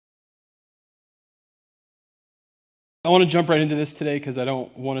I want to jump right into this today because I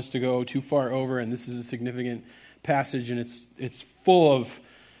don't want us to go too far over, and this is a significant passage, and it's full of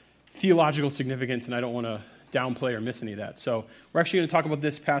theological significance, and I don't want to downplay or miss any of that. So we're actually going to talk about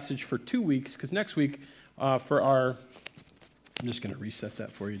this passage for 2 weeks, because next week for our... I'm just going to reset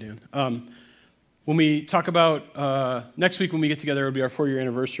that for you, Dan. When we talk about... next week when we get together, it'll be our 4-year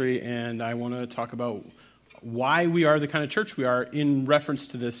anniversary, and I want to talk about why we are the kind of church we are in reference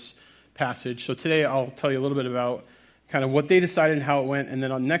to this passage. So today I'll tell you a little bit about kind of what they decided and how it went, and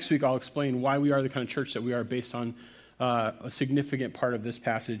then on next week I'll explain why we are the kind of church that we are based on a significant part of this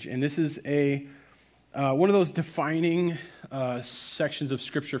passage. And this is one of those defining sections of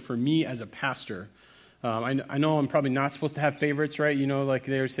Scripture for me as a pastor. I know I'm probably not supposed to have favorites, right? You know, like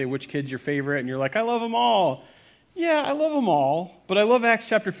they would say, which kid's your favorite? And you're like, I love them all. Yeah, I love them all, but I love Acts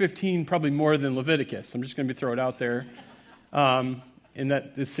chapter 15 probably more than Leviticus. I'm just going to throw it out there. And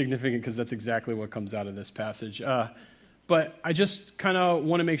that is significant because that's exactly what comes out of this passage. But I just kind of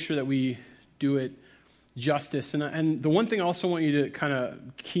want to make sure that we do it justice. And the one thing I also want you to kind of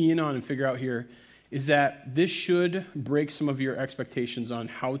key in on and figure out here is that this should break some of your expectations on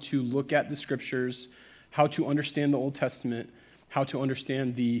how to look at the Scriptures, how to understand the Old Testament, how to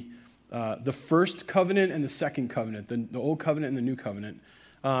understand the first covenant and the second covenant, the Old Covenant and the New Covenant.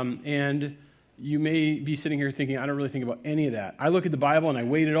 And you may be sitting here thinking, I don't really think about any of that. I look at the Bible and I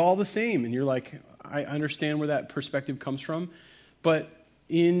weight it all the same. And you're like, I understand where that perspective comes from. But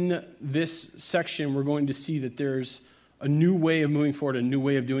in this section, we're going to see that there's a new way of moving forward, a new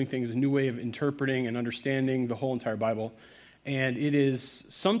way of doing things, a new way of interpreting and understanding the whole entire Bible. And it is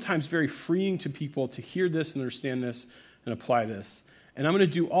sometimes very freeing to people to hear this and understand this and apply this. And I'm going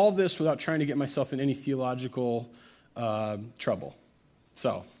to do all this without trying to get myself in any theological trouble.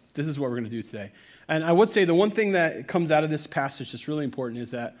 So this is what we're going to do today. And I would say the one thing that comes out of this passage that's really important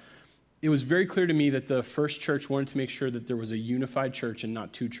is that it was very clear to me that the first church wanted to make sure that there was a unified church and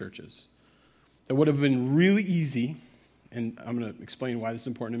not two churches. It would have been really easy, and I'm going to explain why this is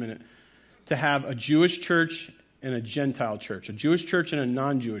important in a minute, to have a Jewish church and a Gentile church, a Jewish church and a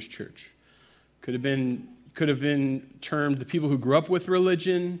non-Jewish church. Could have been termed the people who grew up with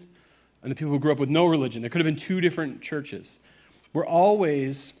religion and the people who grew up with no religion. There could have been two different churches. We're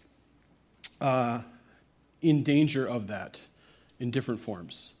always in danger of that in different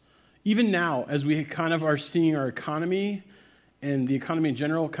forms. Even now, as we kind of are seeing our economy and the economy in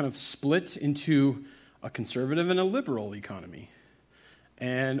general kind of split into a conservative and a liberal economy,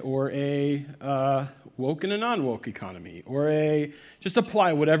 or a woke and a non-woke economy, or just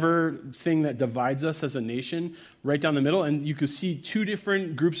apply whatever thing that divides us as a nation right down the middle, and you can see two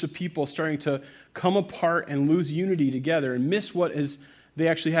different groups of people starting to come apart and lose unity together and miss what is they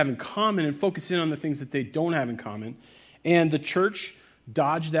actually have in common and focus in on the things that they don't have in common. And the church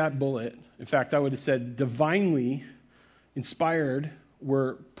dodged that bullet. In fact, I would have said divinely inspired,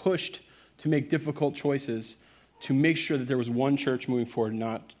 were pushed to make difficult choices to make sure that there was one church moving forward,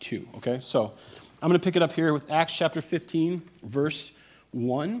 not two. Okay, so I'm going to pick it up here with Acts chapter 15, verse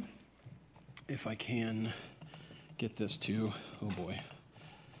 1. If I can get this to, oh boy,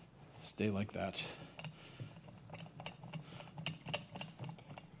 stay like that.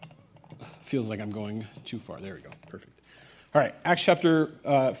 Feels like I'm going too far. There we go. Perfect. All right, Acts chapter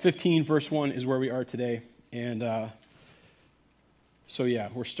 15, verse 1 is where we are today. And so yeah,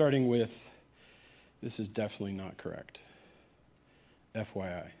 we're starting with, this is definitely not correct.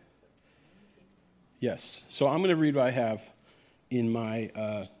 FYI. Yes, so I'm going to read what I have in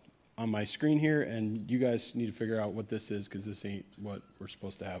my on my screen here, and you guys need to figure out what this is, because this ain't what we're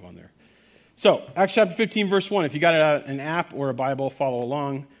supposed to have on there. So, Acts chapter 15, verse 1. If you got it on an app or a Bible, follow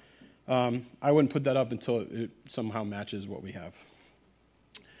along. I wouldn't put that up until it somehow matches what we have.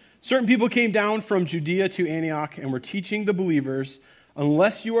 Certain people came down from Judea to Antioch and were teaching the believers,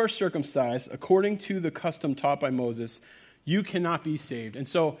 unless you are circumcised according to the custom taught by Moses, you cannot be saved. And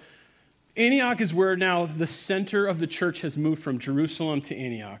so Antioch is where now the center of the church has moved from Jerusalem to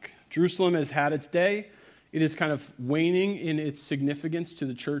Antioch. Jerusalem has had its day. It is kind of waning in its significance to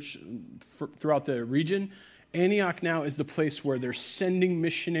the church throughout the region. Antioch now is the place where they're sending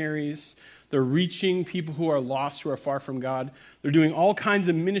missionaries. They're reaching people who are lost, who are far from God. They're doing all kinds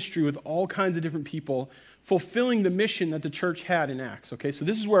of ministry with all kinds of different people, fulfilling the mission that the church had in Acts. Okay, so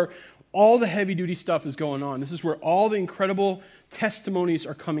this is where all the heavy-duty stuff is going on. This is where all the incredible testimonies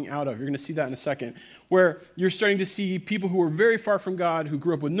are coming out of. You're going to see that in a second, where you're starting to see people who are very far from God, who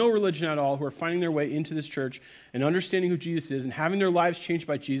grew up with no religion at all, who are finding their way into this church and understanding who Jesus is and having their lives changed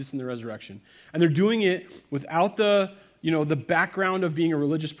by Jesus and the resurrection. And they're doing it without the background of being a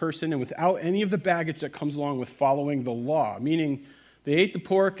religious person and without any of the baggage that comes along with following the law, meaning They ate the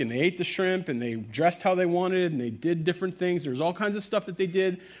pork and they ate the shrimp and they dressed how they wanted and they did different things. There's all kinds of stuff that they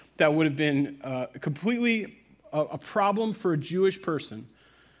did that would have been completely a problem for a Jewish person.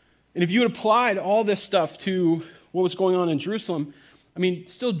 And if you had applied all this stuff to what was going on in Jerusalem, I mean,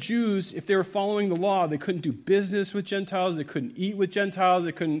 still Jews, if they were following the law, they couldn't do business with Gentiles. They couldn't eat with Gentiles.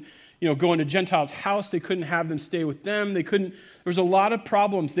 They couldn't, go into Gentiles' house. They couldn't have them stay with them. There was a lot of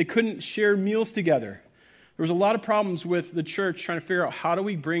problems. They couldn't share meals together. There was a lot of problems with the church trying to figure out how do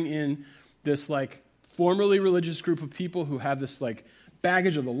we bring in this formerly religious group of people who have this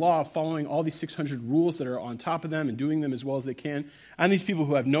baggage of the law, following all these 600 rules that are on top of them and doing them as well as they can, and these people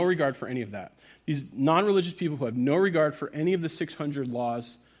who have no regard for any of that. These non-religious people who have no regard for any of the 600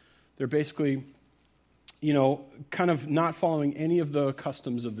 laws. They're basically, kind of not following any of the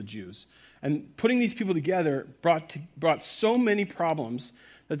customs of the Jews. And putting these people together brought so many problems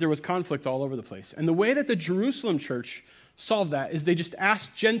that there was conflict all over the place. And the way that the Jerusalem church solved that is they just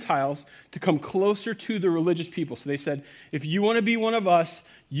asked Gentiles to come closer to the religious people. So they said, if you want to be one of us,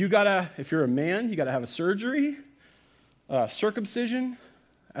 if you're a man, you got to have a surgery, circumcision.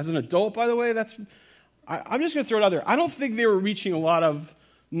 As an adult, by the way, I'm just going to throw it out there. I don't think they were reaching a lot of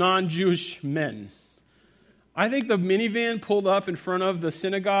non-Jewish men. I think the minivan pulled up in front of the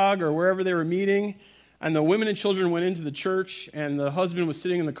synagogue or wherever they were meeting, and the women and children went into the church, and the husband was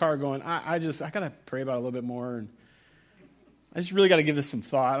sitting in the car going, I got to pray about it a little bit more, and I just really got to give this some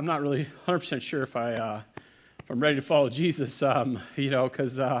thought. I'm not really 100% sure if I'm ready to follow Jesus,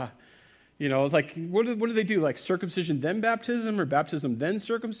 because, what do they do? Circumcision then baptism or baptism then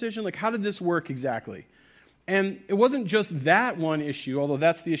circumcision? How did this work exactly? And it wasn't just that one issue, although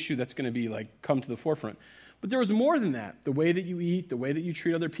that's the issue that's going to be come to the forefront. But there was more than that. The way that you eat, the way that you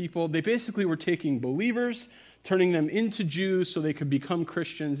treat other people. They basically were taking believers, turning them into Jews so they could become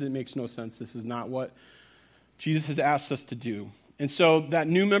Christians. It makes no sense. This is not what Jesus has asked us to do. And so that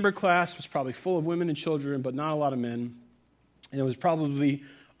new member class was probably full of women and children, but not a lot of men. And it was probably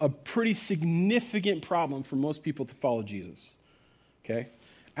a pretty significant problem for most people to follow Jesus. Okay?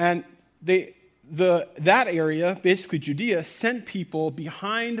 And that area, basically Judea, sent people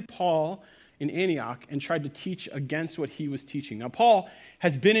behind Paul in Antioch and tried to teach against what he was teaching. Now, Paul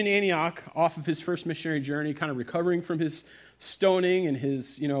has been in Antioch off of his first missionary journey, kind of recovering from his stoning and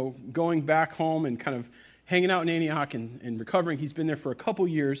his, going back home and kind of hanging out in Antioch and recovering. He's been there for a couple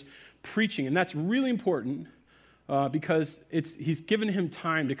years preaching, and that's really important because he's given him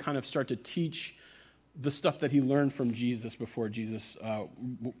time to kind of start to teach the stuff that he learned from Jesus before Jesus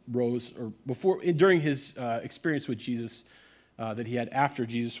rose, or during his experience with Jesus that he had after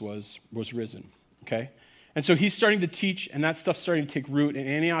Jesus was risen. Okay, and so he's starting to teach, and that stuff's starting to take root. And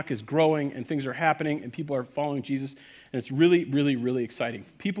Antioch is growing, and things are happening, and people are following Jesus, and it's really, really, really exciting.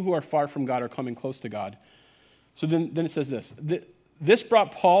 People who are far from God are coming close to God. So then it says this. This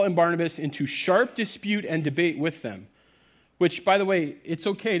brought Paul and Barnabas into sharp dispute and debate with them, which, by the way, it's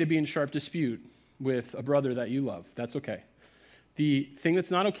okay to be in sharp dispute with a brother that you love. That's okay. The thing that's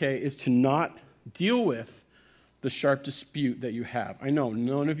not okay is to not deal with the sharp dispute that you have. I know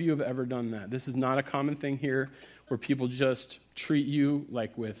none of you have ever done that. This is not a common thing here where people just treat you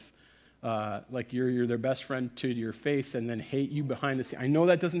like you're their best friend to your face and then hate you behind the scenes. I know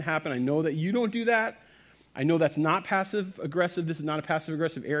that doesn't happen. I know that you don't do that. I know that's not passive-aggressive. This is not a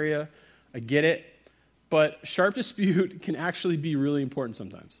passive-aggressive area. I get it. But sharp dispute can actually be really important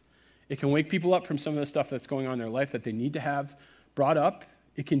sometimes. It can wake people up from some of the stuff that's going on in their life that they need to have brought up.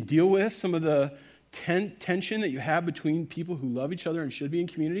 It can deal with some of the tension that you have between people who love each other and should be in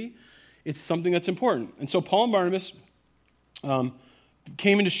community. It's something that's important. And so Paul and Barnabas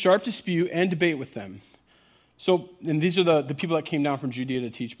came into sharp dispute and debate with them. And these are the people that came down from Judea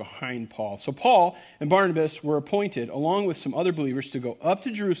to teach behind Paul. So Paul and Barnabas were appointed, along with some other believers, to go up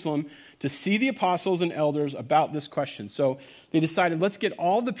to Jerusalem to see the apostles and elders about this question. So they decided, let's get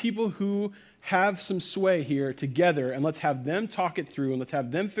all the people who have some sway here together, and let's have them talk it through, and let's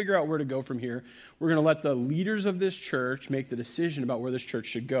have them figure out where to go from here. We're going to let the leaders of this church make the decision about where this church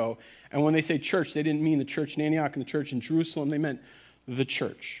should go. And when they say church, they didn't mean the church in Antioch and the church in Jerusalem. They meant the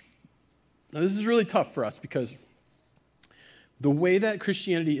church. Now, this is really tough for us because the way that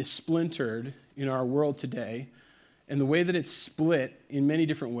Christianity is splintered in our world today and the way that it's split in many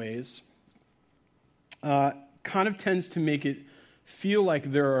different ways kind of tends to make it feel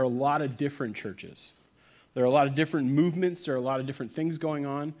like there are a lot of different churches. There are a lot of different movements. There are a lot of different things going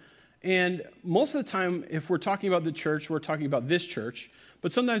on. And most of the time, if we're talking about the church, we're talking about this church.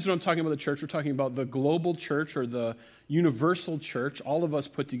 But sometimes when I'm talking about the church, we're talking about the global church or the universal church, all of us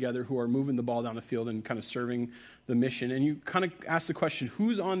put together who are moving the ball down the field and kind of serving the mission. And you kind of ask the question,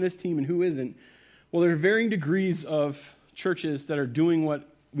 who's on this team and who isn't? Well, there are varying degrees of churches that are doing what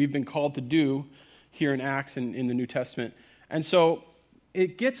we've been called to do here in Acts and in the New Testament. And so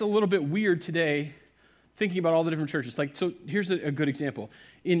it gets a little bit weird today thinking about all the different churches. Like, so here's a good example.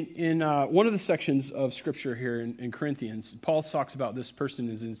 In one of the sections of Scripture here in Corinthians, Paul talks about this person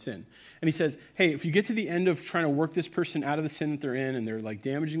is in sin. And he says, hey, if you get to the end of trying to work this person out of the sin that they're in and they're like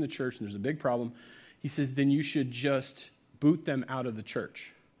damaging the church and there's a big problem, he says, then you should just boot them out of the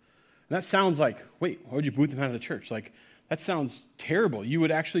church. And that sounds like, wait, why would you boot them out of the church? Like, that sounds terrible. You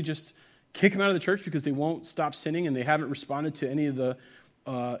would actually just kick them out of the church because they won't stop sinning and they haven't responded to any of the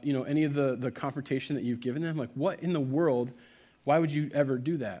the confrontation that you've given them. Like, what in the world? Why would you ever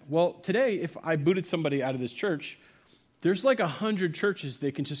do that? Well, today, if I booted somebody out of this church, there's like 100 churches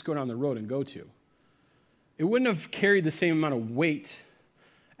they can just go down the road and go to. It wouldn't have carried the same amount of weight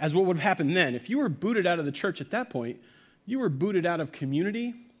as what would have happened then. If you were booted out of the church at that point, you were booted out of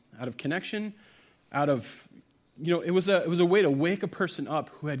community, out of connection, out of, it was a way to wake a person up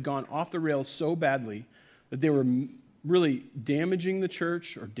who had gone off the rails so badly that they were really damaging the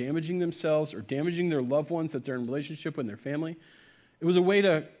church or damaging themselves or damaging their loved ones that they're in relationship with and their family. It was a way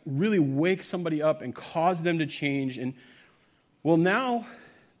to really wake somebody up and cause them to change. And, well, now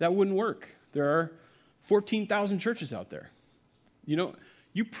that wouldn't work. There are 14,000 churches out there.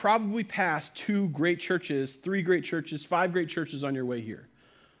 You probably passed 2 great churches, 3 great churches, 5 great churches on your way here.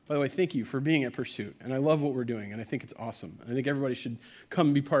 By the way, thank you for being at Pursuit. And I love what we're doing, and I think it's awesome. I think everybody should come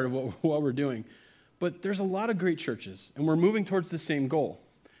and be part of what we're doing. But there's a lot of great churches, and we're moving towards the same goal,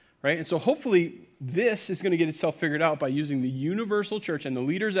 right? And so hopefully this is going to get itself figured out by using the universal church and the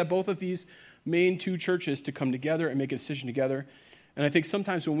leaders at both of these main 2 churches to come together and make a decision together. And I think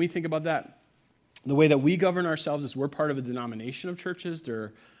sometimes when we think about that, the way that we govern ourselves is we're part of a denomination of churches. There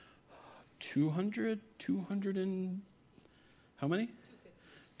are 200 and how many?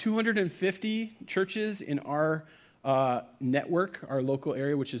 250 churches in our network, our local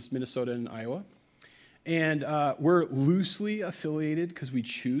area, which is Minnesota and Iowa. And we're loosely affiliated because we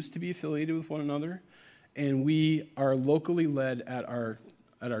choose to be affiliated with one another. And we are locally led at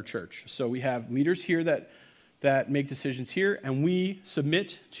our church. So we have leaders here that make decisions here, and we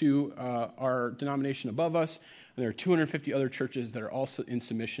submit to our denomination above us. And there are 250 other churches that are also in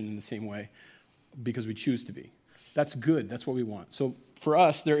submission in the same way because we choose to be. That's good. That's what we want. So for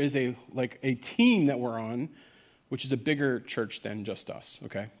us, there is a team that we're on, which is a bigger church than just us,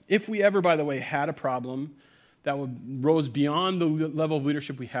 okay? If we ever, by the way, had a problem that rose beyond the level of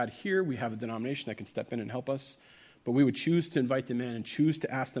leadership we had here, we have a denomination that can step in and help us, but we would choose to invite them in and choose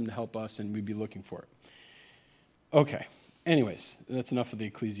to ask them to help us, and we'd be looking for it. Okay, anyways, that's enough of the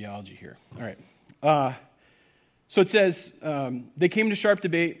ecclesiology here. All right. So it says, they came to sharp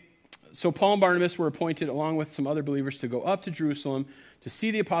debate. So Paul and Barnabas were appointed, along with some other believers, to go up to Jerusalem to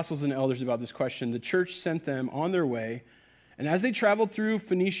see the apostles and elders about this question. The church sent them on their way, and as they traveled through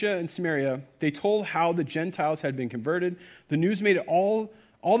Phoenicia and Samaria, they told how the Gentiles had been converted. The news made all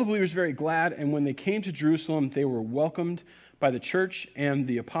the believers very glad, and when they came to Jerusalem, they were welcomed by the church and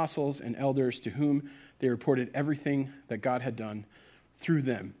the apostles and elders, to whom they reported everything that God had done through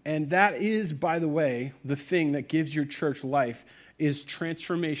them. And that is, by the way, the thing that gives your church life, is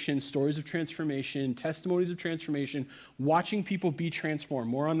transformation, stories of transformation, testimonies of transformation, watching people be transformed.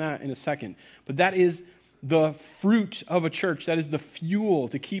 More on that in a second. But that is the fruit of a church. That is the fuel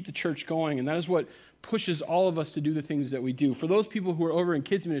to keep the church going. And that is what pushes all of us to do the things that we do. For those people who are over in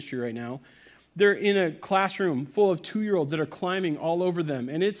kids ministry right now, they're in a classroom full of 2-year-olds that are climbing all over them.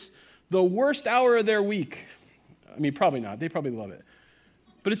 And it's the worst hour of their week. I mean, probably not. They probably love it.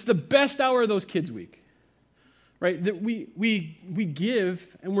 But it's the best hour of those kids' week. Right, that we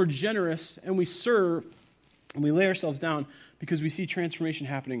give and we're generous and we serve and we lay ourselves down because we see transformation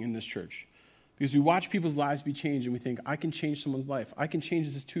happening in this church. Because we watch people's lives be changed and we think, I can change someone's life. I can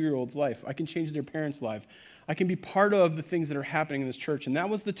change this 2-year-old's life. I can change their parents' life. I can be part of the things that are happening in this church. And that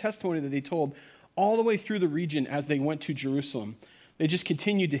was the testimony that they told all the way through the region as they went to Jerusalem. They just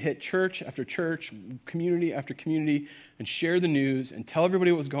continued to hit church after church, community after community, and share the news and tell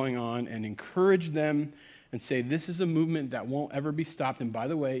everybody what was going on and encourage them and say, this is a movement that won't ever be stopped. And by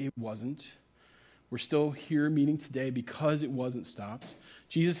the way, it wasn't. We're still here meeting today because it wasn't stopped.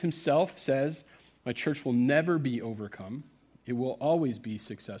 Jesus himself says, my church will never be overcome. It will always be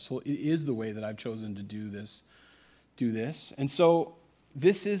successful. It is the way that I've chosen to do this. And so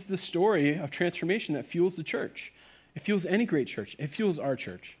this is the story of transformation that fuels the church. It fuels any great church. It fuels our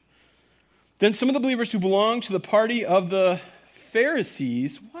church. Then some of the believers who belonged to the party of the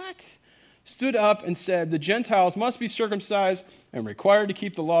Pharisees, stood up and said, the Gentiles must be circumcised and required to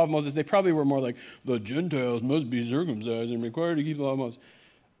keep the law of Moses. They probably were more like, the Gentiles must be circumcised and required to keep the law of Moses.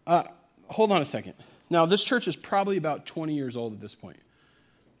 Hold on a second. Now, this church is probably about 20 years old at this point.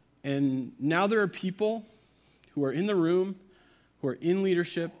 And now there are people who are in the room, who are in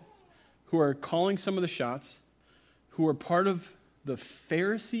leadership, who are calling some of the shots, who are part of the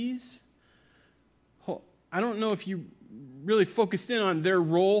Pharisees. I don't know if you really focused in on their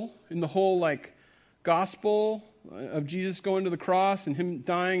role in the whole gospel of Jesus going to the cross and him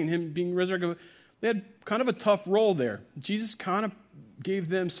dying and him being resurrected. They had kind of a tough role there. Jesus kind of gave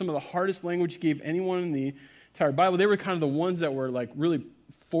them some of the hardest language he gave anyone in the entire Bible. They were kind of the ones that were really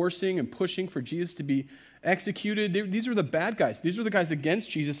forcing and pushing for Jesus to be executed. These were the bad guys. These were the guys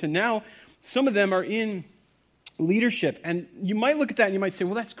against Jesus. And now some of them are in leadership. And you might look at that and you might say,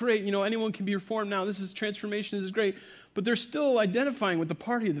 well, that's great. Anyone can be reformed now. This is transformation. This is great. But they're still identifying with the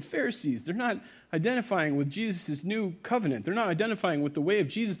party of the Pharisees. They're not identifying with Jesus' new covenant. They're not identifying with the way of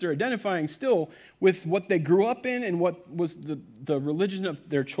Jesus. They're identifying still with what they grew up in and what was the religion of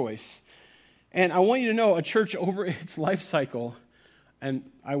their choice. And I want you to know, a church over its life cycle, and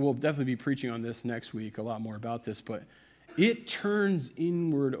I will definitely be preaching on this next week, a lot more about this, but it turns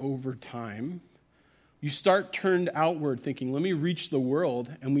inward over time. You start turned outward thinking, let me reach the world,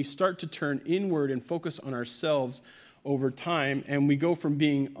 and we start to turn inward and focus on ourselves over time, and we go from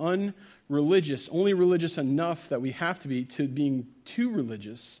being unreligious, only religious enough that we have to be, to being too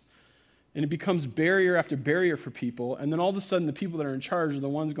religious. And it becomes barrier after barrier for people, and then all of a sudden the people that are in charge are the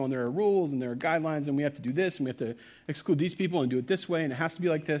ones going, there are rules and there are guidelines, and we have to do this, and we have to exclude these people and do it this way, and it has to be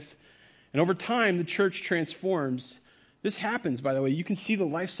like this. And over time, the church transforms. This happens, by the way. You can see the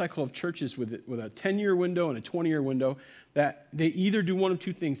life cycle of churches with a 10-year window and a 20-year window, that they either do one of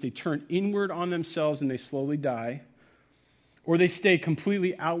two things. They turn inward on themselves and they slowly die, or they stay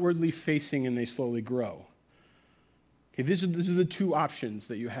completely outwardly facing and they slowly grow. Okay, these are the two options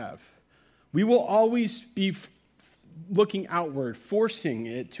that you have. We will always be looking outward, forcing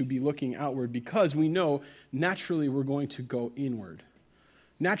it to be looking outward, because we know naturally we're going to go inward.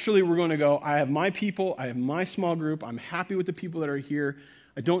 Naturally we're going to go, I have my people, I have my small group, I'm happy with the people that are here.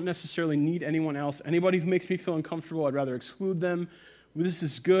 I don't necessarily need anyone else. Anybody who makes me feel uncomfortable, I'd rather exclude them. This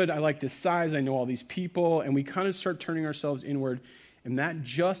is good. I like this size. I know all these people. And we kind of start turning ourselves inward. And that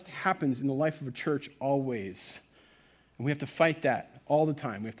just happens in the life of a church always. And we have to fight that all the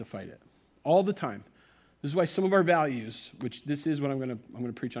time. We have to fight it all the time. This is why some of our values, which this is what I'm going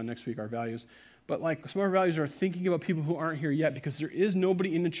to preach on next week, our values. But some of our values are thinking about people who aren't here yet, because there is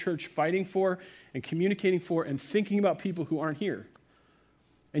nobody in the church fighting for and communicating for and thinking about people who aren't here.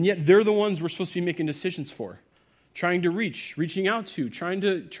 And yet they're the ones we're supposed to be making decisions for. Trying to reaching out to, trying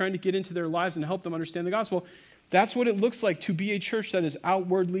to get into their lives and help them understand the gospel. That's what it looks like to be a church that is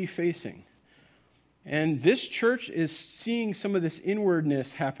outwardly facing. And this church is seeing some of this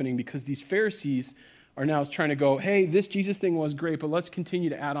inwardness happening, because these Pharisees are now trying to go, hey, this Jesus thing was great, but let's continue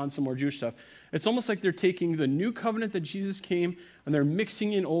to add on some more Jewish stuff. It's almost like they're taking the new covenant that Jesus came and they're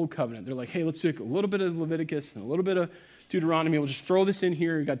mixing in old covenant. They're like, hey, let's do a little bit of Leviticus and a little bit of Deuteronomy. We'll just throw this in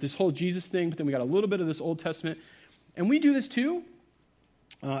here. We got this whole Jesus thing, but then we got a little bit of this Old Testament. And we do this too.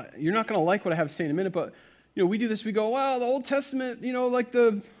 You're not going to like what I have to say in a minute, but we do this. We go, well, the Old Testament, like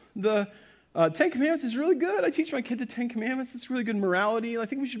the Ten Commandments is really good. I teach my kid the Ten Commandments. It's really good morality. I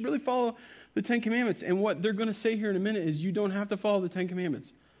think we should really follow the Ten Commandments. And what they're going to say here in a minute is, you don't have to follow the Ten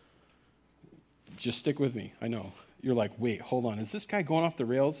Commandments. Just stick with me. I know. You're like, wait, hold on. Is this guy going off the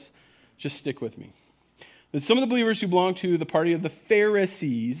rails? Just stick with me. Then some of the believers who belonged to the party of the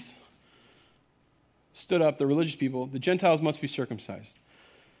Pharisees stood up, the religious people, the Gentiles must be circumcised.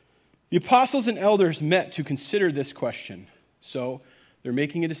 The apostles and elders met to consider this question. So they're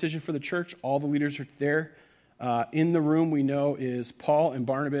making a decision for the church. All the leaders are there. In the room, we know, is Paul and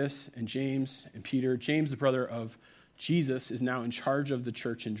Barnabas and James and Peter. James, the brother of Jesus, is now in charge of the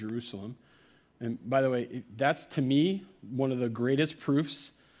church in Jerusalem. And by the way, that's, to me, one of the greatest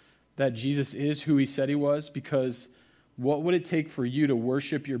proofs that Jesus is who he said he was, because what would it take for you to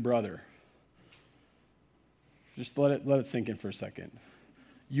worship your brother? Just let it sink in for a second.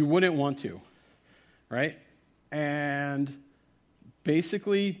 You wouldn't want to, right? And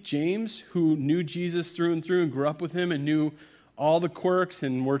basically, James, who knew Jesus through and through and grew up with him and knew all the quirks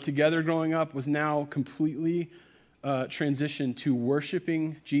and were together growing up, was now completely transitioned to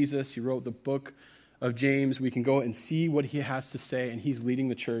worshiping Jesus. He wrote the book of James. We can go and see what he has to say, and he's leading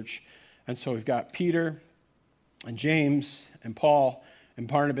the church. And so we've got Peter and James and Paul and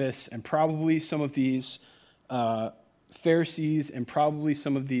Barnabas and probably some of these Pharisees and probably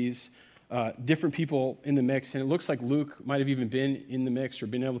some of these different people in the mix. And it looks like Luke might have even been in the mix or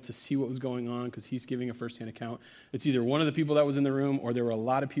been able to see what was going on because he's giving a firsthand account. It's either one of the people that was in the room or there were a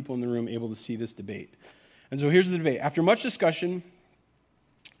lot of people in the room able to see this debate. And so here's the debate. After much discussion,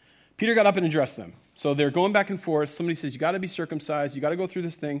 Peter got up and addressed them. So they're going back and forth. Somebody says, you got to be circumcised. You got to go through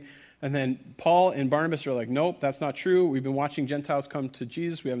this thing. And then Paul and Barnabas are like, nope, that's not true. We've been watching Gentiles come to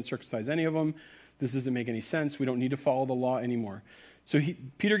Jesus. We haven't circumcised any of them. This doesn't make any sense. We don't need to follow the law anymore. So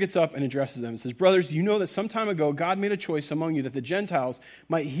Peter gets up and addresses them and says, brothers, you know that some time ago God made a choice among you that the Gentiles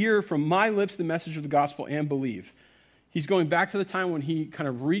might hear from my lips the message of the gospel and believe. He's going back to the time when he kind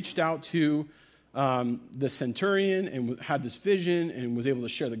of reached out to the centurion and had this vision and was able to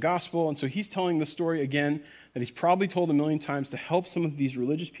share the gospel. And so he's telling the story again that he's probably told a million times to help some of these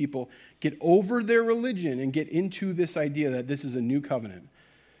religious people get over their religion and get into this idea that this is a new covenant.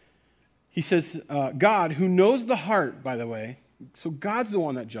 He says, God, who knows the heart, by the way, so God's the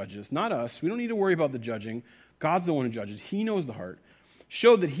one that judges, not us. We don't need to worry about the judging. God's the one who judges. He knows the heart.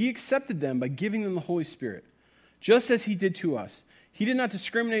 Showed that he accepted them by giving them the Holy Spirit, just as he did to us. He did not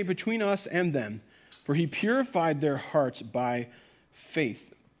discriminate between us and them, for he purified their hearts by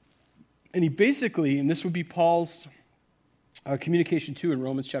faith. And he basically, and this would be Paul's communication too in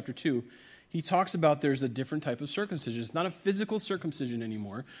Romans chapter 2, he talks about there's a different type of circumcision. It's not a physical circumcision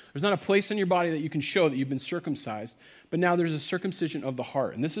anymore. There's not a place on your body that you can show that you've been circumcised, but now there's a circumcision of the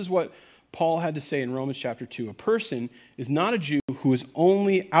heart. And this is what Paul had to say in Romans chapter 2. A person is not a Jew who is one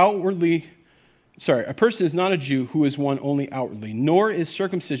only outwardly, nor is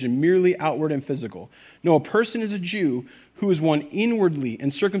circumcision merely outward and physical. No, a person is a Jew who is one inwardly,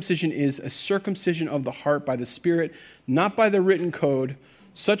 and circumcision is a circumcision of the heart by the Spirit, not by the written code.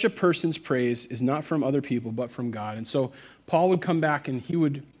 Such a person's praise is not from other people, but from God. And so Paul would come back and he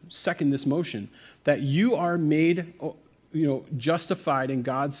would second this motion that you are made, justified in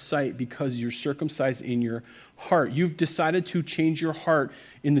God's sight because you're circumcised in your heart. You've decided to change your heart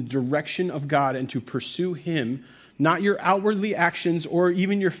in the direction of God and to pursue him. Not your outwardly actions or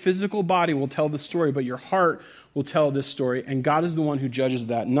even your physical body will tell the story, but your heart will tell this story. And God is the one who judges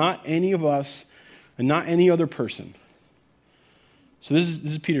that, not any of us and not any other person. So this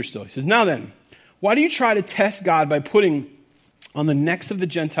is Peter still. He says, now then, why do you try to test God by putting on the necks of the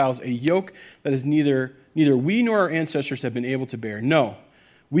Gentiles a yoke that is neither we nor our ancestors have been able to bear? No,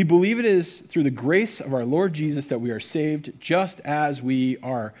 we believe it is through the grace of our Lord Jesus that we are saved, just as we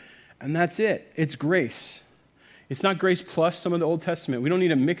are. And that's it. It's grace. It's not grace plus some of the Old Testament. We don't need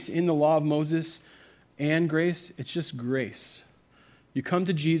to mix in the law of Moses and grace. It's just grace. You come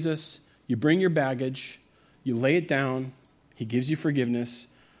to Jesus, you bring your baggage, you lay it down, he gives you forgiveness.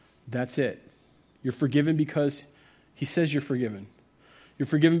 That's it. You're forgiven because he says you're forgiven. You're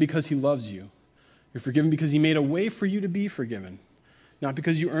forgiven because he loves you. You're forgiven because he made a way for you to be forgiven. Not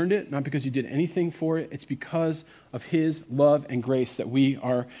because you earned it, not because you did anything for it. It's because of his love and grace that we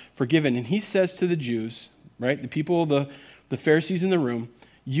are forgiven. And he says to the Jews, right, the people, the Pharisees in the room,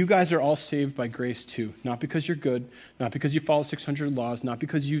 you guys are all saved by grace too. Not because you're good, not because you follow 600 laws, not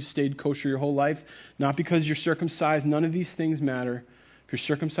because you've stayed kosher your whole life, not because you're circumcised. None of these things matter. If you're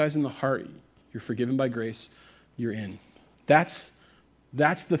circumcised in the heart, you're forgiven by grace, you're in. That's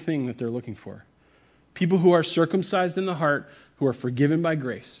the thing that they're looking for. People who are circumcised in the heart, who are forgiven by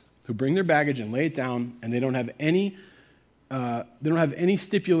grace, who bring their baggage and lay it down, and they don't have any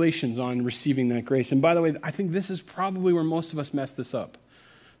stipulations on receiving that grace. And by the way, I think this is probably where most of us mess this up.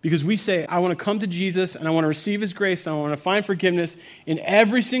 Because we say, I want to come to Jesus, and I want to receive his grace, and I want to find forgiveness in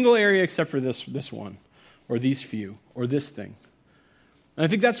every single area except for this one, or these few, or this thing. And I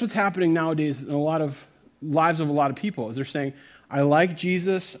think that's what's happening nowadays in a lot of lives of a lot of people, is they're saying, I like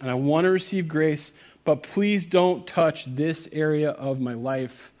Jesus, and I want to receive grace, but please don't touch this area of my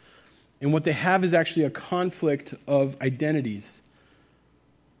life. And what they have is actually a conflict of identities.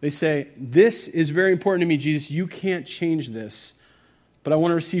 They say, this is very important to me, Jesus. You can't change this. But I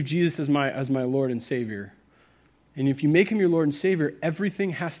want to receive Jesus as my Lord and Savior. And if you make him your Lord and Savior,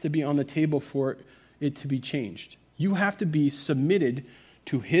 everything has to be on the table for it to be changed. You have to be submitted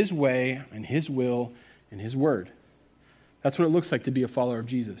to his way and his will and his word. That's what it looks like to be a follower of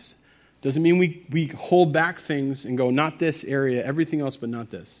Jesus. Doesn't mean we hold back things and go, not this area, everything else but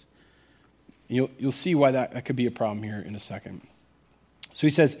not this. And you'll see why that could be a problem here in a second. So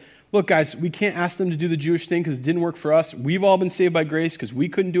he says, look, guys, we can't ask them to do the Jewish thing because it didn't work for us. We've all been saved by grace because we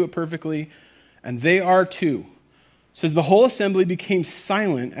couldn't do it perfectly, and they are too. It says the whole assembly became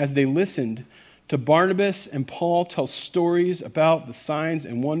silent as they listened to Barnabas and Paul tell stories about the signs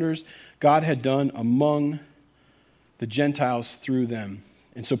and wonders God had done among the Gentiles through them.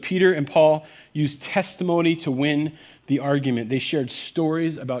 And so Peter and Paul used testimony to win the argument. They shared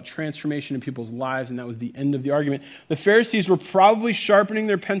stories about transformation in people's lives, and that was the end of the argument. The Pharisees were probably sharpening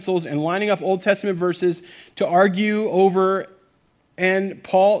their pencils and lining up Old Testament verses to argue over, and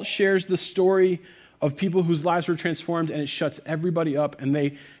Paul shares the story of people whose lives were transformed, and it shuts everybody up, and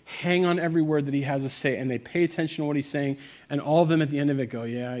they hang on every word that he has to say, and they pay attention to what he's saying, and all of them at the end of it go,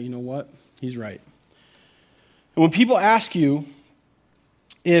 yeah, you know what? He's right. And when people ask you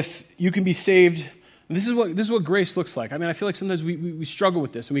if you can be saved, this is what grace looks like. I mean, I feel like sometimes we struggle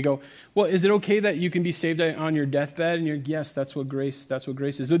with this, and we go, well, is it okay that you can be saved on your deathbed? And yes, that's what grace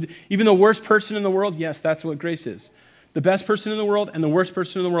is. Even the worst person in the world, yes, that's what grace is. The best person in the world and the worst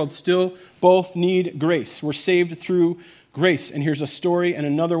person in the world still both need grace. We're saved through grace. And here's a story and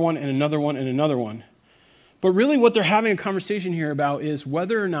another one and another one and another one. But really what they're having a conversation here about is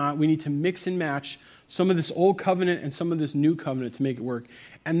whether or not we need to mix and match some of this old covenant and some of this new covenant to make it work.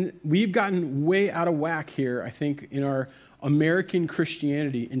 And we've gotten way out of whack here, I think, in our American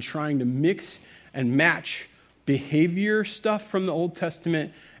Christianity in trying to mix and match behavior stuff from the Old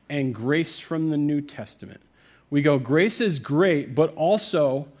Testament and grace from the New Testament. We go, grace is great, but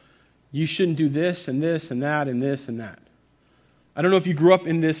also you shouldn't do this and this and that and this and that. I don't know if you grew up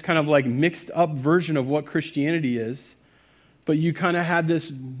in this kind of like mixed up version of what Christianity is, but you kind of had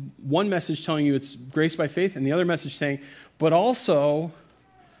this one message telling you it's grace by faith and the other message saying, but also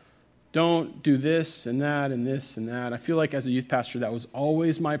don't do this and that and this and that. I feel like as a youth pastor, that was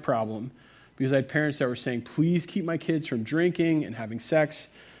always my problem because I had parents that were saying, please keep my kids from drinking and having sex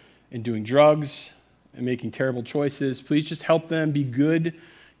and doing drugs and making terrible choices. Please just help them be good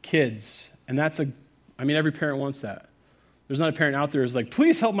kids. And every parent wants that. There's not a parent out there who's like,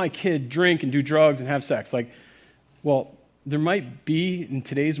 please help my kid drink and do drugs and have sex. Like, well, there might be in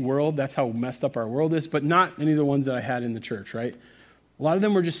today's world, that's how messed up our world is, but not any of the ones that I had in the church, right? A lot of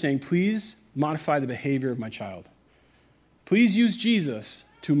them were just saying, please modify the behavior of my child. Please use Jesus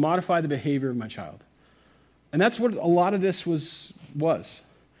to modify the behavior of my child. And that's what a lot of this was.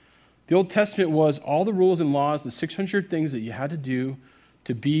 The Old Testament was all the rules and laws, the 600 things that you had to do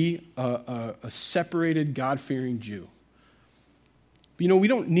to be a separated, God-fearing Jew. But we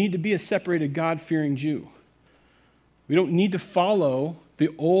don't need to be a separated, God-fearing Jew. We don't need to follow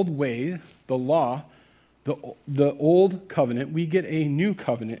the old way, the law, the old covenant. We get a new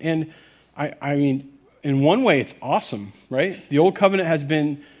covenant. And I mean, in one way, it's awesome, right? The old covenant has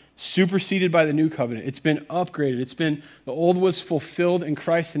been superseded by the new covenant. It's been upgraded. The old was fulfilled in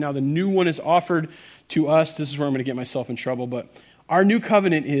Christ, and now the new one is offered to us. This is where I'm going to get myself in trouble, but our new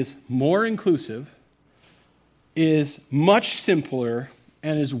covenant is more inclusive, is much simpler,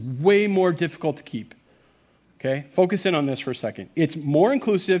 and is way more difficult to keep. Okay? Focus in on this for a second. It's more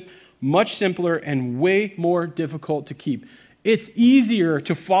inclusive, much simpler, and way more difficult to keep. It's easier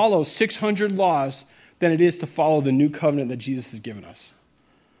to follow 600 laws than it is to follow the new covenant that Jesus has given us.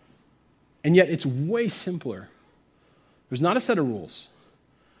 And yet it's way simpler. There's not a set of rules.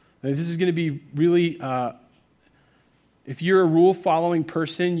 Now, this is going to be really, if you're a rule-following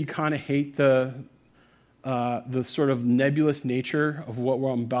person, you kind of hate the sort of nebulous nature of what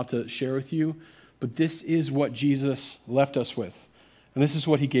I'm about to share with you. But this is what Jesus left us with. And this is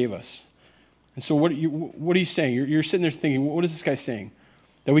what he gave us. And so what are you saying? You're sitting there thinking, what is this guy saying?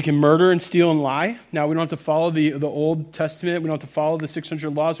 That we can murder and steal and lie? Now, we don't have to follow the Old Testament. We don't have to follow the 600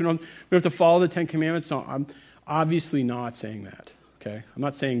 laws. We don't have to follow the 10 Commandments. No, I'm obviously not saying that. Okay? I'm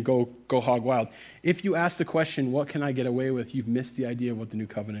not saying go hog wild. If you ask the question, what can I get away with? You've missed the idea of what the new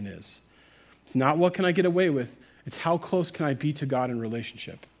covenant is. It's not what can I get away with. It's how close can I be to God in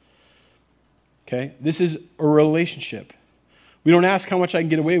relationship. Okay? This is a relationship. We don't ask how much I can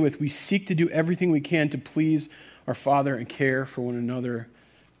get away with. We seek to do everything we can to please our Father and care for one another.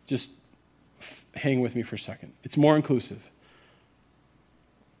 Just hang with me for a second. It's more inclusive.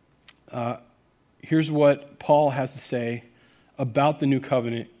 Here's what Paul has to say about the new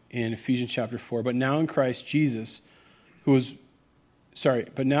covenant in Ephesians chapter 4. But now in Christ Jesus, you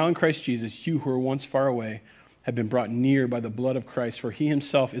who were once far away have been brought near by the blood of Christ, for he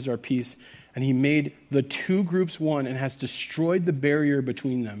himself is our peace, and he made the two groups one and has destroyed the barrier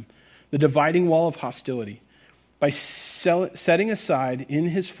between them, the dividing wall of hostility, by setting aside in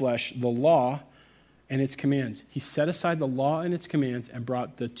his flesh the law and its commands. He set aside the law and its commands and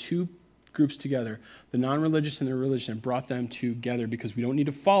brought the two groups together, the non-religious and the religious, and brought them together because we don't need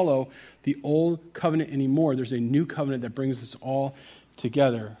to follow the old covenant anymore. There's a new covenant that brings us all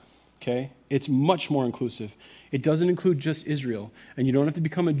together. Okay? It's much more inclusive. It doesn't include just Israel, and you don't have to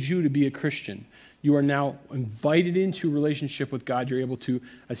become a Jew to be a Christian. You are now invited into a relationship with God. You're able to,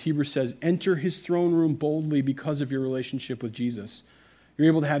 as Hebrews says, enter his throne room boldly because of your relationship with Jesus. You're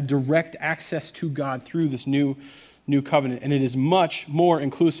able to have direct access to God through this new covenant, and it is much more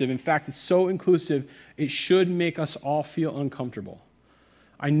inclusive. In fact, it's so inclusive, it should make us all feel uncomfortable.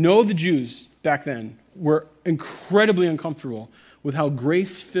 I know the Jews back then were incredibly uncomfortable with how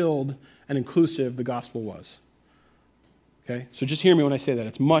grace-filled and inclusive the gospel was. Okay? So just hear me when I say that.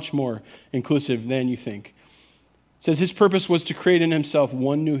 It's much more inclusive than you think. It says his purpose was to create in himself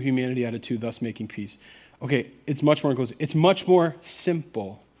one new humanity out of two, thus making peace. Okay, it's much more inclusive. It's much more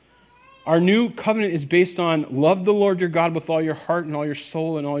simple. Our new covenant is based on love the Lord your God with all your heart and all your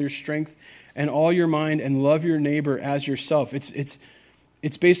soul and all your strength and all your mind, and love your neighbor as yourself.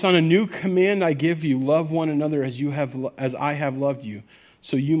 It's based on a new command I give you: love one another as I have loved you.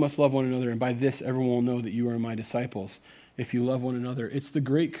 So you must love one another, and by this everyone will know that you are my disciples, if you love one another. It's the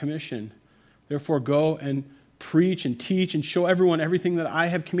Great Commission. Therefore, go and preach and teach and show everyone everything that I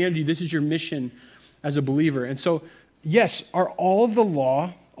have commanded you. This is your mission as a believer. And so, yes, are all of the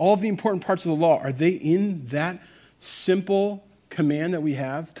law, all of the important parts of the law, are they in that simple command that we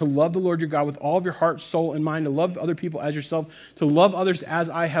have to love the Lord your God with all of your heart, soul, and mind, to love other people as yourself, to love others as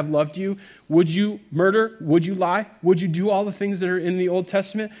I have loved you? Would you murder? Would you lie? Would you do all the things that are in the Old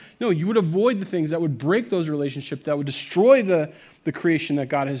Testament? No, you would avoid the things that would break those relationships, that would destroy the creation that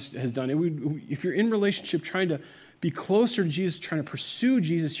God has done. If you're in relationship trying to be closer to Jesus, trying to pursue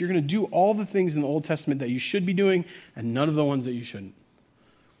Jesus, you're going to do all the things in the Old Testament that you should be doing and none of the ones that you shouldn't.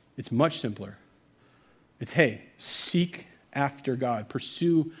 It's much simpler. It's, hey, seek after God.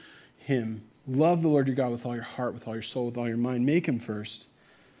 Pursue him. Love the Lord your God with all your heart, with all your soul, with all your mind. Make him first.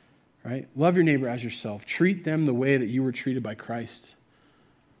 Right? Love your neighbor as yourself. Treat them the way that you were treated by Christ.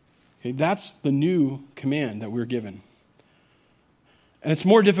 Okay, that's the new command that we're given. And it's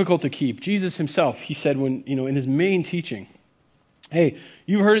more difficult to keep. Jesus himself, he said when, in his main teaching, hey,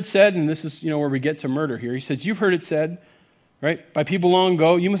 you've heard it said, and this is, where we get to murder here. He says, you've heard it said, right, by people long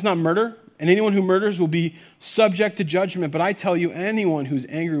ago, you must not murder, and anyone who murders will be subject to judgment. But I tell you, anyone who's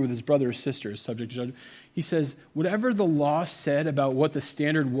angry with his brother or sister is subject to judgment. He says, whatever the law said about what the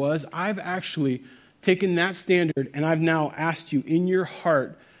standard was, I've actually taken that standard, and I've now asked you in your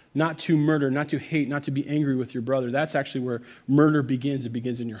heart not to murder, not to hate, not to be angry with your brother. That's actually where murder begins. It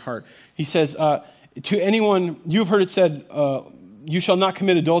begins in your heart. He says, to anyone, you've heard it said, you shall not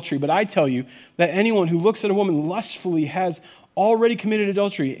commit adultery, but I tell you that anyone who looks at a woman lustfully has already committed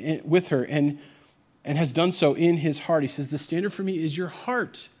adultery with her and has done so in his heart. He says, the standard for me is your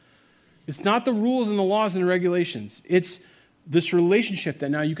heart. It's not the rules and the laws and the regulations. It's this relationship that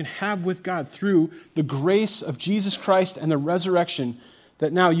now you can have with God through the grace of Jesus Christ and the resurrection,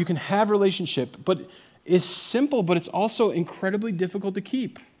 that now you can have relationship. But it's simple, but it's also incredibly difficult to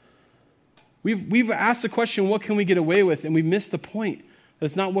keep. We've asked the question, what can we get away with? And we missed the point. That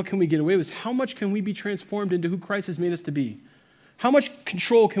it's not what can we get away with. It's how much can we be transformed into who Christ has made us to be? How much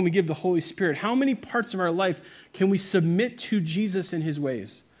control can we give the Holy Spirit? How many parts of our life can we submit to Jesus in his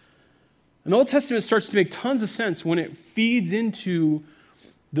ways? And the Old Testament starts to make tons of sense when it feeds into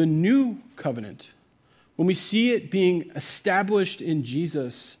the new covenant. When we see it being established in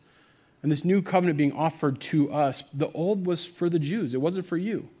Jesus and this new covenant being offered to us, the old was for the Jews. It wasn't for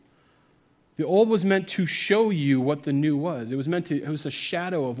you. The old was meant to show you what the new was. It was a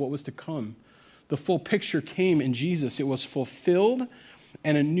shadow of what was to come. The full picture came in Jesus. It was fulfilled,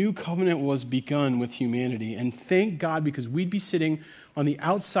 and a new covenant was begun with humanity. And thank God, because we'd be sitting on the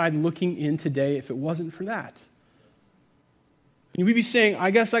outside looking in today if it wasn't for that. And we'd be saying,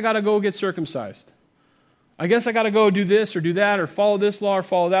 I guess I got to go get circumcised. I guess I got to go do this or do that or follow this law or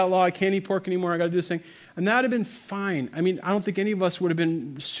follow that law. I can't eat pork anymore. I got to do this thing. And that would have been fine. I mean, I don't think any of us would have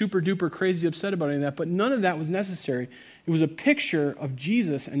been super duper crazy upset about any of that, but none of that was necessary. It was a picture of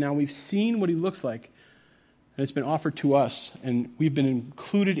Jesus, and now we've seen what he looks like, and it's been offered to us, and we've been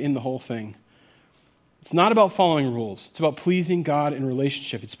included in the whole thing. It's not about following rules. It's about pleasing God in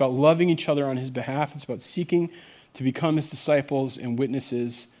relationship. It's about loving each other on his behalf. It's about seeking to become his disciples and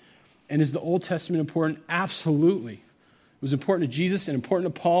witnesses. And is the Old Testament important? Absolutely. It was important to Jesus and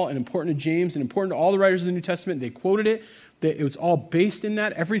important to Paul and important to James and important to all the writers of the New Testament. They quoted it. It was all based in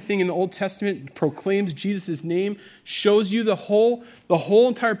that. Everything in the Old Testament proclaims Jesus' name, shows you the whole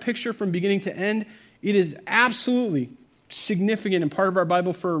entire picture from beginning to end. It is absolutely significant and part of our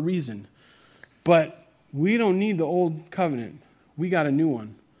Bible for a reason. But we don't need the old covenant. We got a new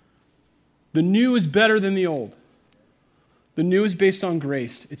one. The new is better than the old. The new is based on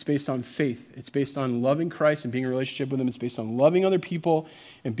grace. It's based on faith. It's based on loving Christ and being in a relationship with him. It's based on loving other people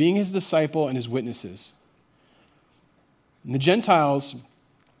and being his disciple and his witnesses. And the Gentiles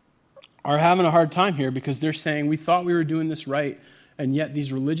are having a hard time here because they're saying, we thought we were doing this right, and yet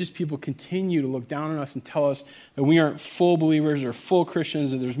these religious people continue to look down on us and tell us that we aren't full believers or full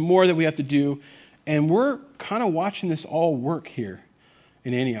Christians, that there's more that we have to do. And we're kind of watching this all work here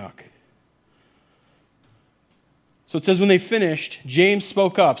in Antioch. So it says when they finished, James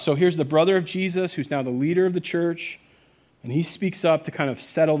spoke up. So here's the brother of Jesus, who's now the leader of the church, and he speaks up to kind of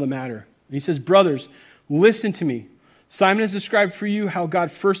settle the matter. And he says, brothers, listen to me. Simon has described for you how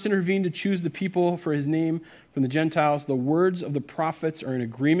God first intervened to choose the people for his name from the Gentiles. The words of the prophets are in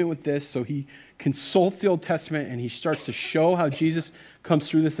agreement with this. So he consults the Old Testament and he starts to show how Jesus comes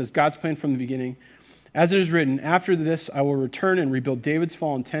through this as God's plan from the beginning. As it is written, after this I will return and rebuild David's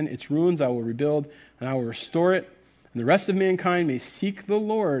fallen tent. Its ruins I will rebuild and I will restore it. And the rest of mankind may seek the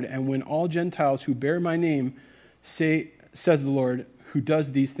Lord. And when all Gentiles who bear my name say, says the Lord, who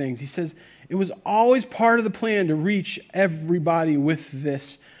does these things. He says, it was always part of the plan to reach everybody with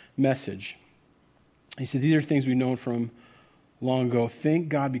this message. He said, these are things we've known from long ago. Thank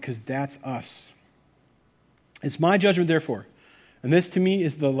God, because that's us. It's my judgment, therefore. And this, to me,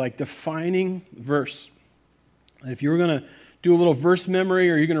 is the defining verse. And if you were going to do a little verse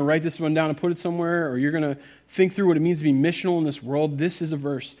memory, or you're going to write this one down and put it somewhere, or you're going to think through what it means to be missional in this world, this is a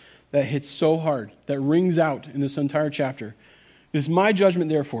verse that hits so hard, that rings out in this entire chapter. It is my judgment,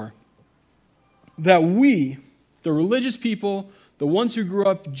 therefore, that we, the religious people, the ones who grew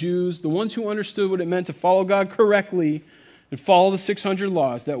up Jews, the ones who understood what it meant to follow God correctly and follow the 600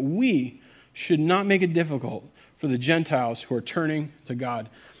 laws, that we should not make it difficult for the Gentiles who are turning to God.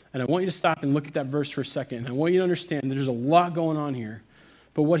 And I want you to stop and look at that verse for a second. And I want you to understand that there's a lot going on here.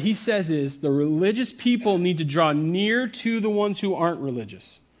 But what he says is the religious people need to draw near to the ones who aren't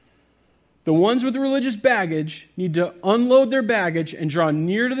religious. The ones with the religious baggage need to unload their baggage and draw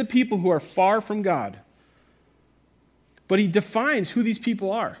near to the people who are far from God. But he defines who these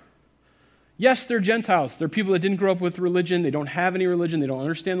people are. Yes, they're Gentiles. They're people that didn't grow up with religion. They don't have any religion. They don't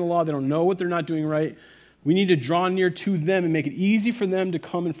understand the law. They don't know what they're not doing right. We need to draw near to them and make it easy for them to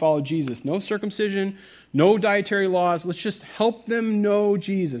come and follow Jesus. No circumcision, no dietary laws. Let's just help them know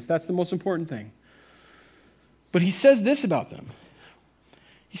Jesus. That's the most important thing. But he says this about them.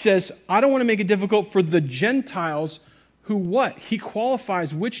 He says, I don't want to make it difficult for the Gentiles who what? He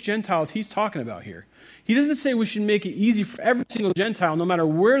qualifies which Gentiles he's talking about here. He doesn't say we should make it easy for every single Gentile, no matter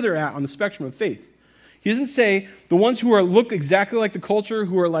where they're at on the spectrum of faith. He doesn't say the ones who look exactly like the culture,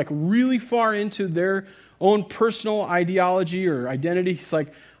 who are really far into their own personal ideology or identity. He's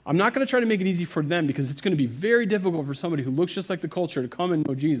like, I'm not going to try to make it easy for them because it's going to be very difficult for somebody who looks just like the culture to come and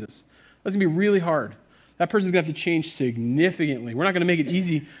know Jesus. That's going to be really hard. That person's going to have to change significantly. We're not going to make it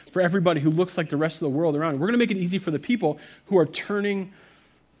easy for everybody who looks like the rest of the world around. We're going to make it easy for the people who are turning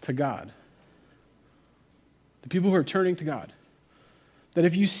to God. The people who are turning to God. That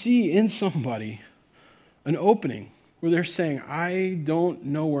if you see in somebody an opening where they're saying, I don't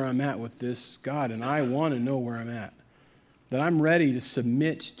know where I'm at with this God, and I want to know where I'm at, that I'm ready to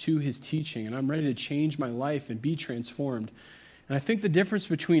submit to his teaching, and I'm ready to change my life and be transformed. And I think the difference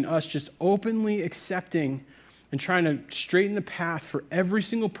between us just openly accepting and trying to straighten the path for every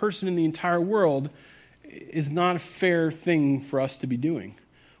single person in the entire world is not a fair thing for us to be doing.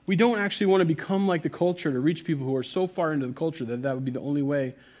 We don't actually want to become like the culture to reach people who are so far into the culture that that would be the only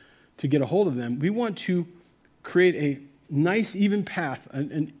way to get a hold of them. We want to create a nice, even path,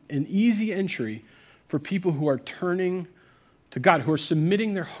 an easy entry for people who are turning to God, who are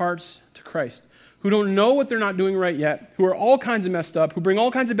submitting their hearts to Christ, who don't know what they're not doing right yet, who are all kinds of messed up, who bring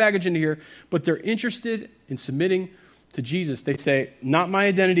all kinds of baggage into here, but they're interested in submitting to Jesus. They say, not my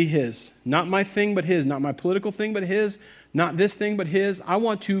identity, his. Not my thing, but his. Not my political thing, but his. Not this thing, but his. I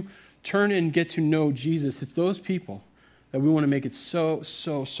want to turn and get to know Jesus. It's those people that we want to make it so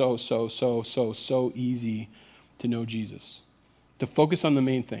easy to know Jesus, to focus on the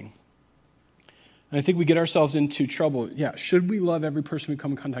main thing. And I think we get ourselves into trouble. Yeah, should we love every person we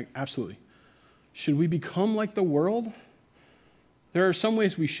come in contact? Absolutely. Should we become like the world? There are some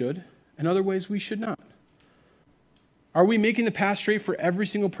ways we should, and other ways we should not. Are we making the path straight for every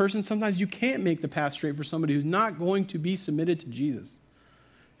single person? Sometimes you can't make the path straight for somebody who's not going to be submitted to Jesus.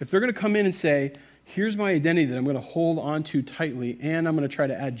 If they're going to come in and say, here's my identity that I'm going to hold on to tightly, and I'm going to try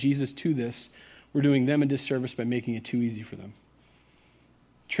to add Jesus to this, we're doing them a disservice by making it too easy for them.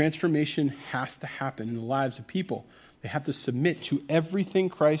 Transformation has to happen in the lives of people. They have to submit to everything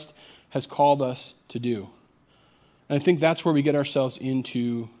Christ has called us to do. And I think that's where we get ourselves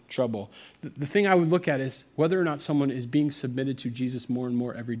into trouble. The thing I would look at is whether or not someone is being submitted to Jesus more and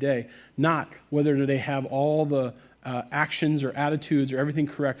more every day, not whether they have all the actions or attitudes or everything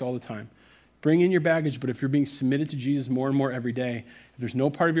correct all the time. Bring in your baggage, but if you're being submitted to Jesus more and more every day, if there's no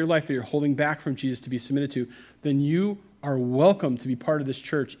part of your life that you're holding back from Jesus to be submitted to, then you are welcome to be part of this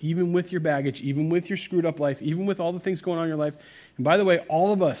church, even with your baggage, even with your screwed up life, even with all the things going on in your life. And by the way,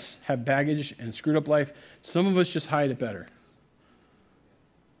 all of us have baggage and screwed up life. Some of us just hide it better.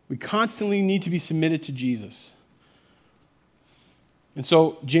 We constantly need to be submitted to Jesus. And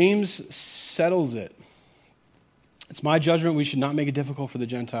so James settles it. It's my judgment we should not make it difficult for the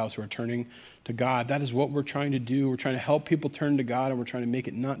Gentiles who are turning to God. That is what we're trying to do. We're trying to help people turn to God, and we're trying to make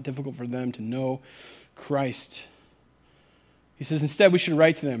it not difficult for them to know Christ. He says, instead, we should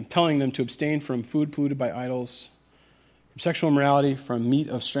write to them, telling them to abstain from food polluted by idols, from sexual immorality, from meat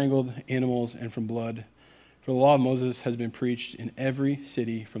of strangled animals, and from blood. For the law of Moses has been preached in every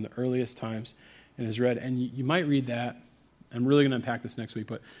city from the earliest times and is read. And you might read that. I'm really going to unpack this next week,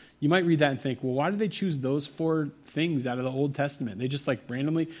 but you might read that and think, well, why did they choose those 4 things out of the Old Testament? They just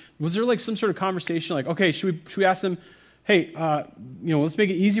randomly, was there some sort of conversation okay, should we ask them, hey, let's make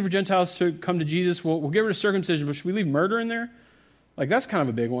it easy for Gentiles to come to Jesus. We'll get rid of circumcision, but should we leave murder in there? That's kind of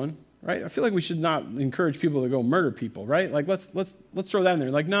a big one, right? I feel like we should not encourage people to go murder people, right? Let's throw that in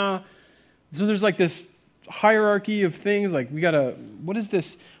there. Nah. So there's this hierarchy of things. What is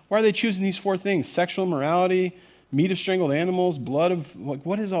this? Why are they choosing these 4 things? Sexual immorality, meat of strangled animals, blood of,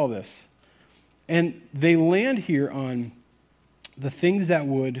 what is all this? And they land here on the things that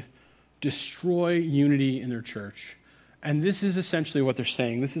would destroy unity in their church. And this is essentially what they're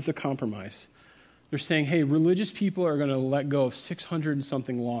saying. This is a compromise. They're saying, hey, religious people are going to let go of 600 and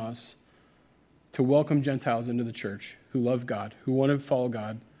something laws to welcome Gentiles into the church who love God, who want to follow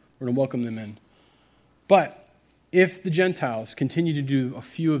God. We're going to welcome them in. But if the Gentiles continue to do a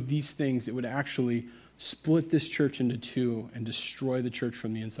few of these things, it would actually split this church into 2 and destroy the church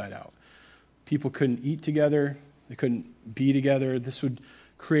from the inside out. People couldn't eat together. They couldn't be together. This would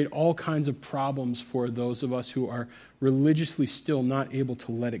create all kinds of problems for those of us who are religiously still not able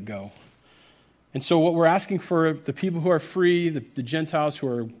to let it go. And so what we're asking for the people who are free, the Gentiles who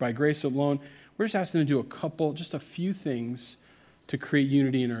are by grace alone, we're just asking them to do just a few things to create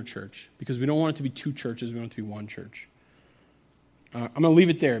unity in our church, because we don't want it to be 2 churches. We want it to be 1 church. I'm going to leave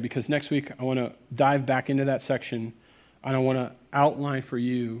it there, because next week I want to dive back into that section, and I want to outline for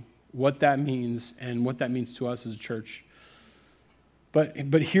you what that means and what that means to us as a church. But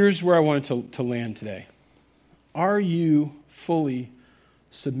here's where I wanted to land today. Are you fully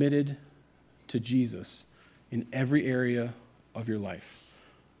submitted to Jesus in every area of your life?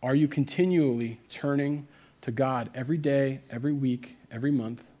 Are you continually turning to God every day, every week, every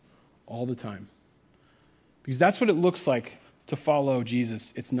month, all the time? Because that's what it looks like to follow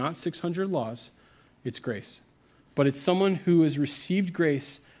Jesus. It's not 600 laws, it's grace. But it's someone who has received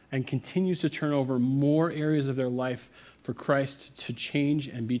grace and continues to turn over more areas of their life for Christ to change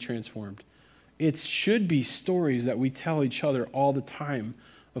and be transformed. It should be stories that we tell each other all the time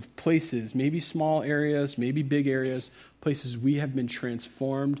of places, maybe small areas, maybe big areas, places we have been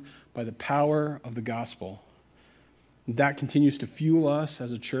transformed by the power of the gospel. That continues to fuel us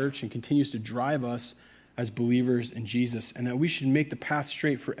as a church and continues to drive us as believers in Jesus, and that we should make the path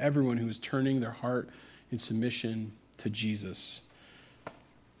straight for everyone who is turning their heart in submission to Jesus. Let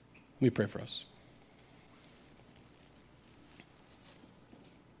me pray for us.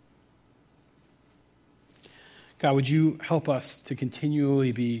 God, would you help us to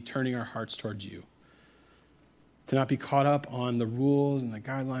continually be turning our hearts towards you? To not be caught up on the rules and the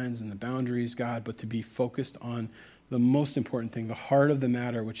guidelines and the boundaries, God, but to be focused on the most important thing, the heart of the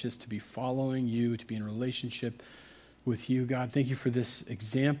matter, which is to be following you, to be in relationship with you. God, thank you for this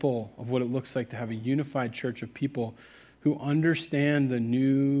example of what it looks like to have a unified church of people who understand the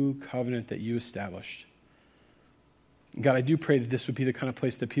new covenant that you established. God, I do pray that this would be the kind of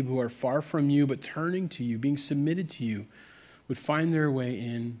place that people who are far from you but turning to you, being submitted to you, would find their way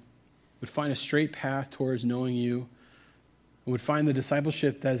in, would find a straight path towards knowing you, and would find the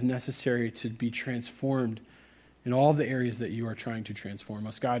discipleship that is necessary to be transformed in all the areas that you are trying to transform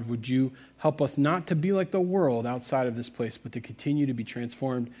us. God, would you help us not to be like the world outside of this place, but to continue to be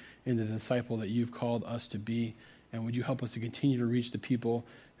transformed into the disciple that you've called us to be? And would you help us to continue to reach the people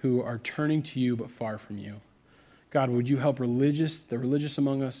who are turning to you but far from you? God, would you help the religious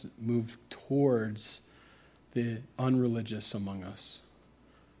among us move towards the unreligious among us?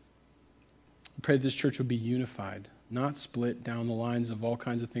 I pray that this church would be unified, not split down the lines of all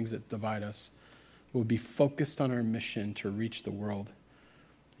kinds of things that divide us. We'll be focused on our mission to reach the world.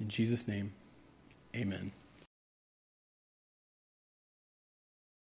 In Jesus' name, amen.